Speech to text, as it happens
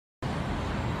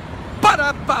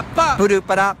Ba-da-ba-ba.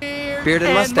 Boo-doo-ba-da. Beard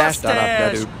and mustache.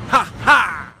 Da-da-ba-doo. Ha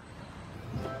ha.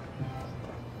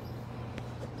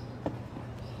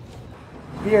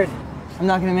 Beard, I'm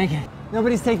not gonna make it.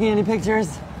 Nobody's taking any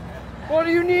pictures. What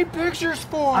do you need pictures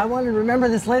for? I want to remember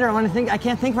this later. I want to think. I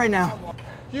can't think right now.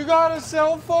 You got a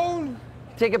cell phone?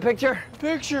 Take a picture.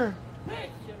 Picture.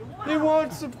 He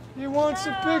wants a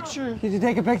picture. Did you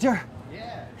take a picture?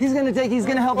 Yeah. He's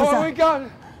gonna help us out. Oh, we got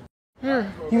it.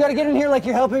 Here. You gotta get in here like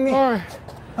you're helping me. All right.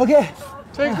 Okay.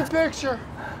 Take the picture.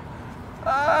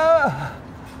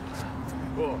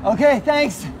 Okay,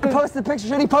 thanks. Post the picture.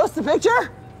 Should he post the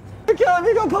picture? Okay, let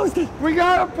me go post it. We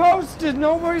gotta post it.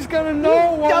 Nobody's gonna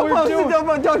know what we're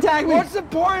doing. Don't tag me. What's the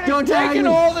point of taking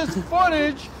all this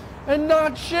footage and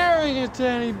not sharing it to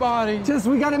anybody?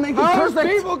 We gotta make it perfect.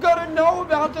 How's people gonna know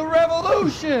about the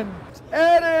revolution?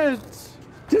 Edit.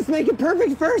 Just make it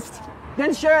perfect first,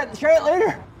 then share it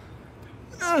later.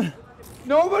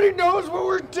 Nobody knows what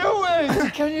we're doing.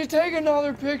 Can you take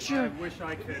another picture? I wish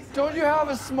I could. Don't you have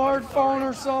a smartphone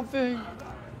or something?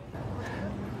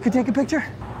 Could take a picture?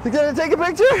 You gonna take a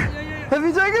picture? Yeah. Have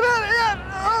you taken it?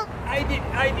 Yeah. I did.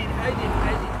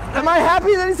 Am I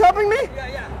happy that he's helping me?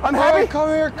 Yeah. I'm happy. Right, come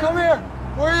here.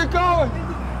 Where are you going?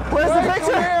 Where's the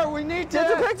picture? Come here. We need to get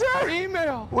the picture.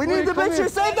 Email. We need the picture.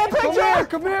 Save that picture.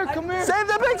 Come here. Save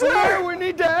the picture. Come here.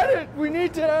 We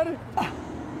need to edit.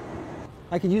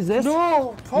 I can use this?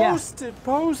 No, post it.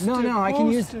 No, I can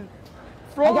use it.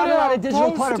 I got a lot of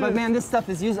digital clutter, but man, this stuff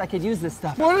is used. I could use this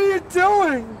stuff. What are you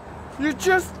doing? You're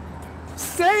just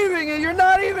saving it. You're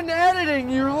not even editing.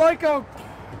 You're like a,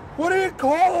 what do you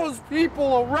call those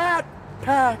people? A rat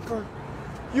pack, or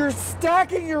you're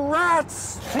stacking your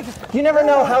rats. You never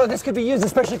know how this could be used,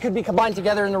 especially could be combined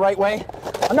together in the right way.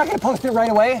 I'm not gonna post it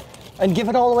right away and give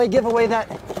it all away, give away that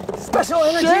special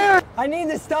energy. Share. I need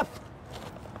this stuff.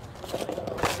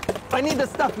 I need this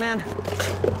stuff, man.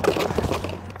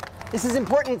 This is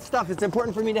important stuff. It's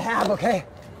important for me to have, okay?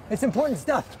 It's important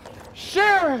stuff.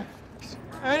 Share it.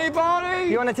 Anybody?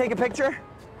 You want to take a picture?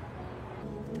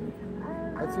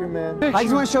 That's you, man. I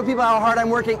just want to show people how hard I'm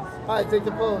working. All right, take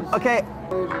the pose. Okay.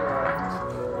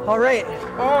 All right.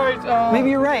 All right. Maybe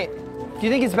you're right. Do you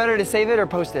think it's better to save it or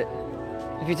post it?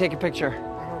 If you take a picture. I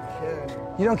don't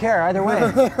care. You don't care either way.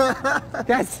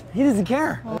 He doesn't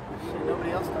care.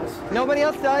 Nobody else does. Nobody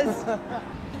else does.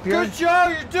 Good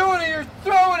job. You're doing it. You're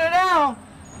throwing it out.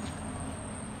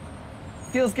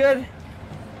 Feels good.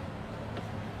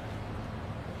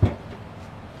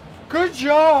 Good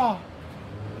job.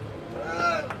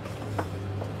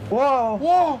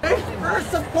 Whoa. Thanks for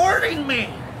supporting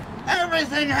me.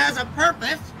 Everything has a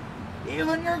purpose,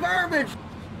 even your garbage.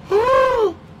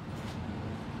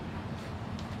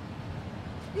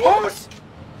 Post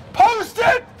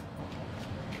it.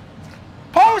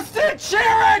 Post it.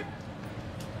 Share it.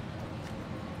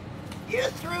 You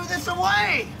threw this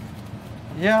away.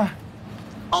 Yeah.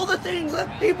 All the things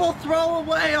that people throw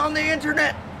away on the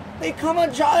internet become a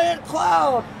giant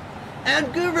cloud.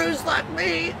 And gurus like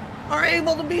me are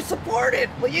able to be supported.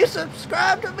 Will you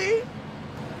subscribe to me?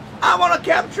 I want to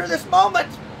capture this moment.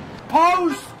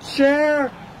 Post,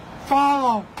 share,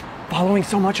 follow. Following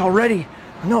so much already.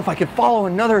 I don't know if I could follow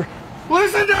another.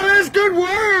 Listen to his good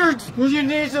words. Well, you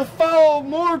need to follow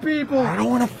more people. I don't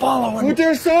want to follow. But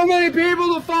there's so many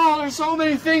people to follow. There's so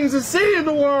many things to see in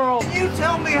the world. Can you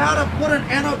tell me how to put an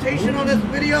annotation on this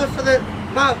video so that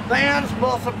my fans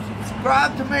will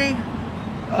subscribe to me?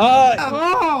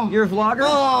 You're a vlogger?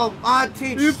 Oh, I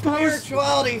teach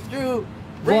spirituality through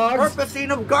repurposing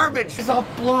of garbage. He's a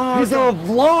vlogger. He's a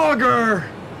vlogger.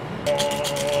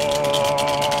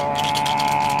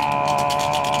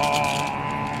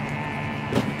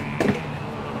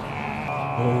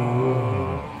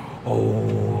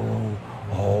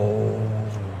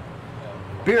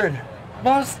 Beard.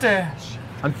 Mustache.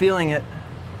 I'm feeling it.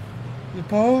 The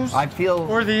pose? I feel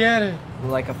or the edit?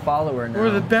 Like a follower now. Or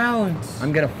the balance?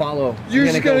 I'm gonna follow. You're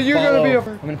gonna be a...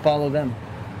 I'm gonna follow them.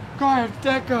 Go ahead,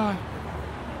 that guy.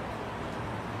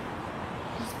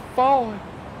 Just follow it.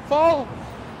 Follow.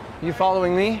 You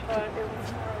following me?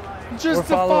 Just We're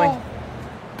following.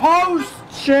 Post,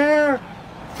 share,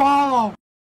 follow.